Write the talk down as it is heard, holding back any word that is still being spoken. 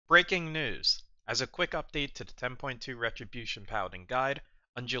Breaking news! As a quick update to the 10.2 Retribution Paladin guide,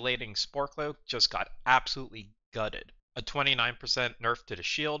 Undulating Sporecloak just got absolutely gutted. A 29% nerf to the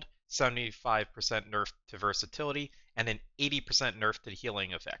shield, 75% nerf to versatility, and an 80% nerf to the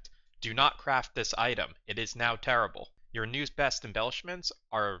healing effect. Do not craft this item, it is now terrible. Your new best embellishments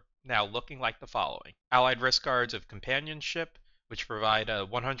are now looking like the following. Allied Wrist Guards of Companionship, which provide a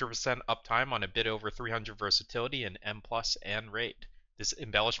 100% uptime on a bit over 300 versatility in M+, and Raid. This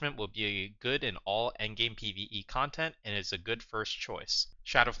embellishment will be good in all endgame PvE content and is a good first choice.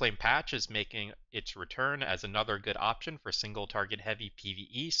 Shadowflame Patch is making its return as another good option for single target heavy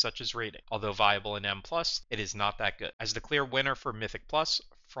PvE such as raiding. Although viable in M+, it is not that good. As the clear winner for Mythic+,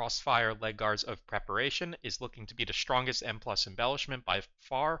 Frostfire Leg Guards of Preparation is looking to be the strongest M+ embellishment by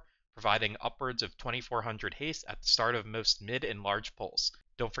far, providing upwards of 2400 haste at the start of most mid and large pulls.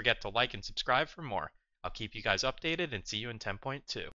 Don't forget to like and subscribe for more. I'll keep you guys updated and see you in 10.2.